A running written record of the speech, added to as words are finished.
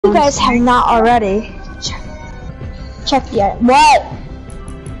You guys have not already checked yet. What?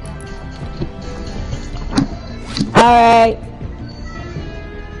 Alright.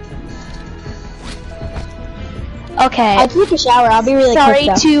 Okay. I'll take a shower. I'll be really Sorry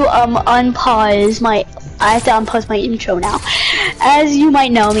quick, to unpause my. I have to unpause my intro now. As you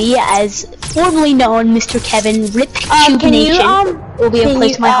might know me as formerly known Mr. Kevin Rip Tube Nation will be a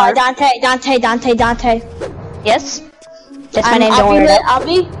place in my heart. Dante. Yes. That's my name. Don't worry.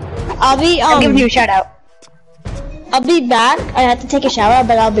 I'm giving you a shout out. I'll be back. I have to take a shower,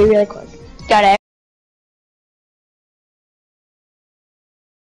 but I'll be really quick. Got it.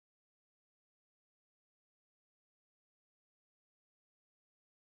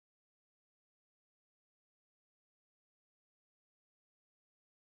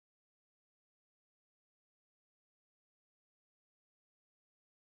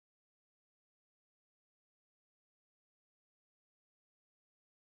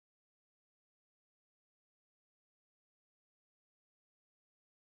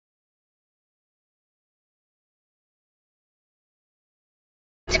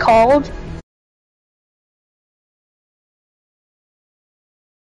 It's called.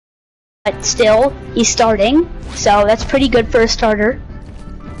 But still, he's starting, so that's pretty good for a starter.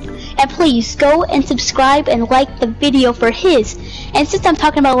 And please go and subscribe and like the video for his. And since I'm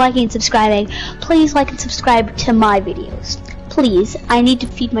talking about liking and subscribing, please like and subscribe to my videos. Please, I need to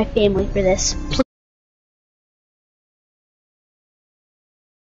feed my family for this. Please.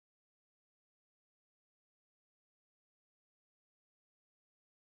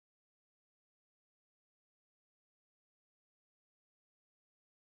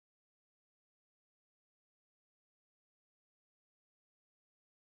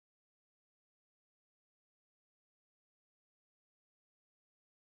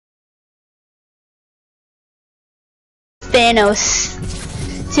 Thanos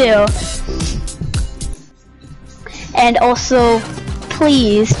too. And also,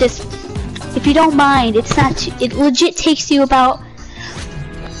 please, just if you don't mind, it's not too, it legit takes you about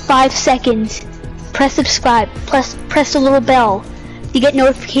 5 seconds. Press subscribe, press the little bell to get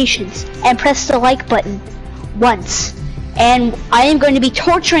notifications, and press the like button once. And I am going to be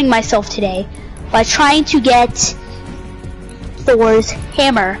torturing myself today by trying to get Thor's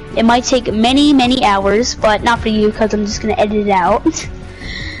hammer. It might take many hours, but not for you because I'm just gonna edit it out.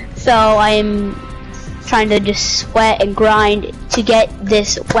 So I am trying to just sweat and grind to get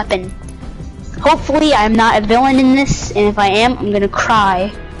this weapon. Hopefully I'm not a villain in this, and if I am, I'm gonna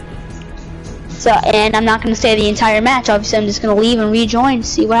cry. So, and I'm not gonna stay the entire match. Obviously I'm just gonna leave and rejoin,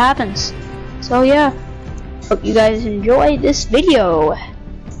 see what happens. So yeah, hope you guys enjoy this video.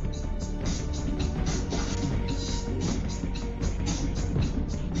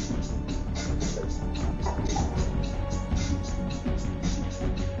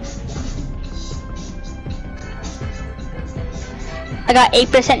 I got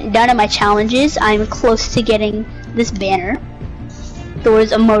 8% done of my challenges. I'm close to getting this banner.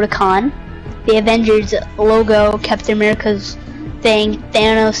 Thor's emoticon, the Avengers logo, Captain America's thing,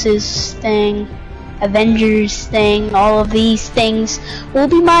 Thanos's thing, Avengers thing, all of these things will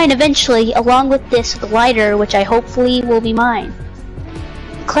be mine eventually, along with this glider, which I hopefully will be mine.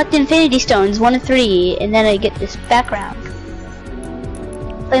 Collect Infinity Stones, 1 of 3, and then I get this background.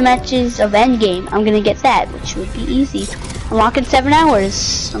 Play matches of Endgame, I'm gonna get that, which would be easy. Unlock in 7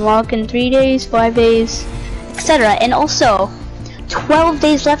 hours, unlock in 3 days, 5 days, etc. And also, 12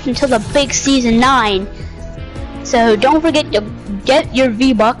 days left until the big season 9. So don't forget to get your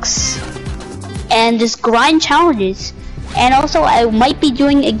V-Bucks and just grind challenges. And also, I might be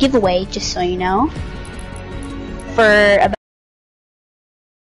doing a giveaway, just so you know, for about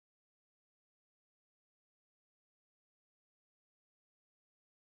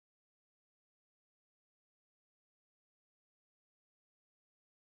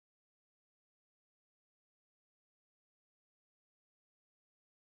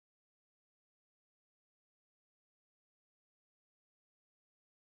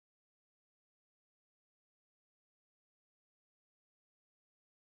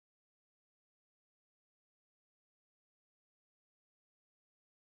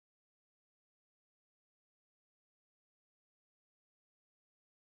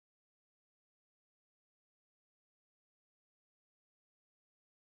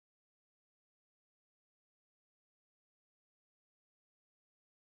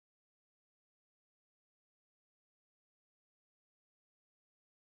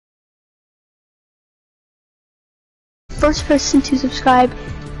first person to subscribe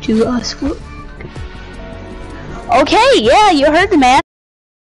to us. Okay, yeah, you heard the man.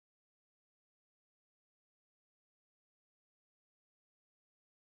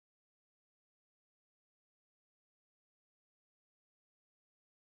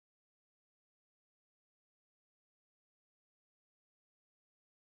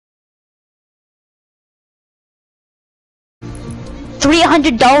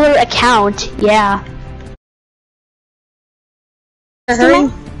 $300 account. Yeah. Streaming?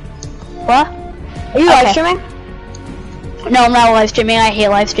 What? Are you live streaming? No, I'm not live streaming. I hate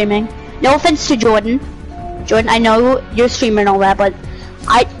live streaming. No offense to Jordan. Jordan, I know you're a streamer and all that, but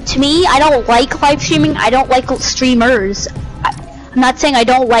to me, I don't like live streaming. I don't like streamers. I'm not saying I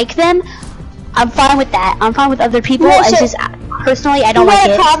don't like them. I'm fine with that. I'm fine with other people. Yeah, It's just personally, I don't like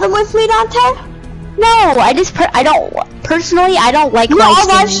it. You got a problem with me, Dante? No, I don't personally. I don't like live streaming. You're on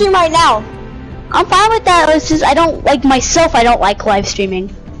live stream right now. I'm fine with that. It's just I don't like myself. I don't like live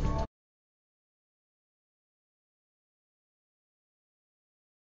streaming.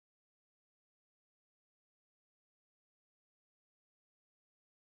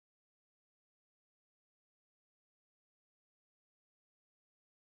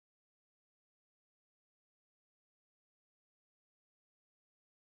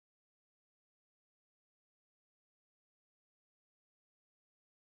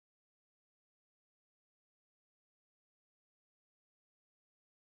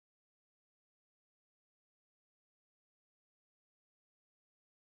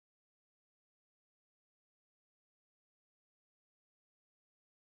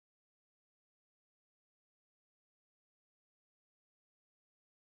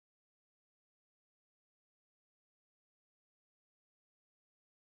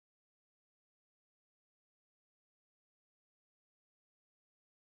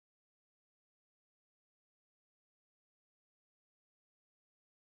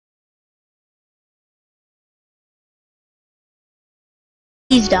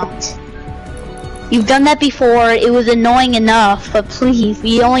 Please don't. You've done that before. It was annoying enough, but please,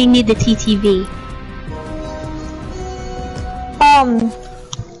 we only need the TTV.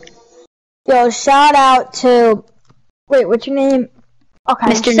 Yo, shout out to, wait, what's your name? Okay,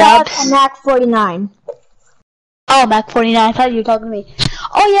 Mr. shout Nubs. out to Mac49. Oh, Mac49, I thought you were talking to me.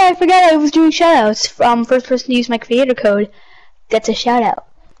 Oh yeah, I forgot I was doing shoutouts. First person to use my creator code gets a shoutout.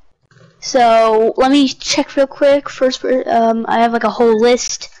 So, let me check real quick. I have like a whole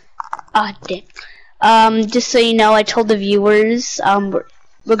list. Ah, damn. Just so you know, I told the viewers,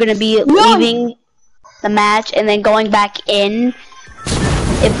 we're gonna be leaving the match and then going back in.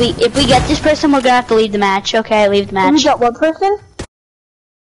 If we get this person, we're gonna have to leave the match. Okay, leave the match. You got what person?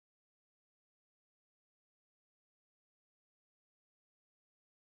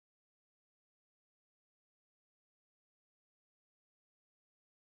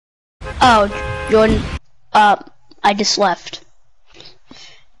 Oh, Jordan, I just left.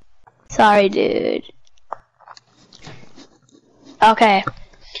 Sorry, dude. Okay.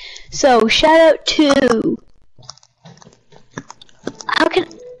 So, shout out to... How can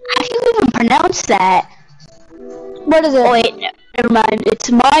you even pronounce that? What is it? Oh wait, never mind.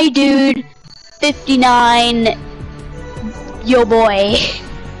 It's my dude, 59, yo boy.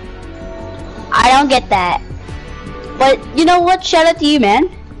 I don't get that. But, you know what? Shout out to you, man.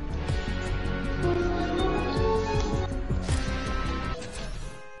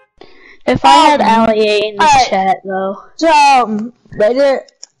 If I had Allie in this chat, though. So, later.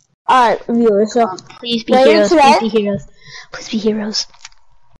 Alright, viewers, so. Please be heroes, please be heroes. Please be heroes.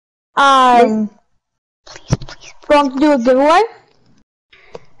 Please. Going to do a giveaway?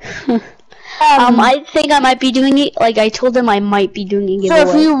 I think I might be doing it, like I told them I might be doing a giveaway. So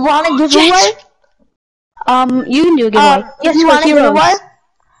if you want a giveaway? You can do a giveaway. Yes, if you want a giveaway?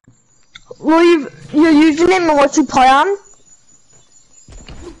 Leave your username and what you play on.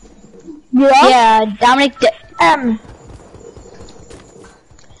 Yeah, Dominic.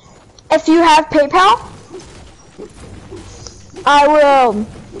 If you have PayPal, I will.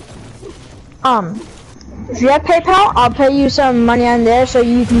 If you have PayPal, I'll pay you some money on there so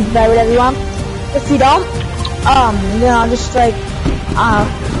you can buy whatever you want. If you don't, then I'll just like,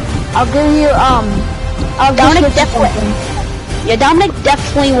 I'll give you, Dominic definitely. Yeah, Dominic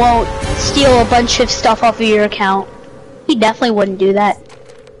definitely won't steal a bunch of stuff off of your account. He definitely wouldn't do that.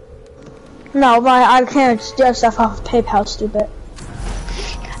 No, but I can't steal stuff off of PayPal, stupid.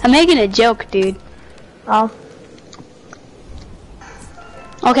 I'm making a joke, dude. Oh.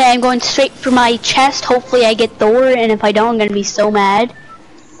 Okay, I'm going straight for my chest. Hopefully I get Thor, and if I don't, I'm gonna be so mad.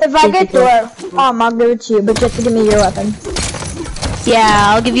 If I get Thor, I'll give it to you, but you have to give me your weapon. Yeah,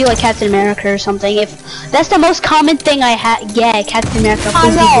 I'll give you like Captain America or something. If that's the most common thing I have, yeah, Captain America.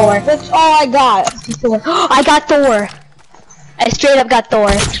 Please be Thor. That's all I got. I got Thor. I straight up got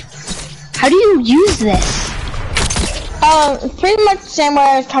Thor. How do you use this? Pretty much the same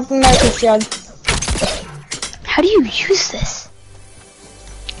way as Captain America's shield. How do you use this?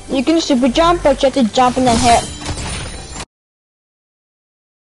 You can super jump, but you have to jump and then hit.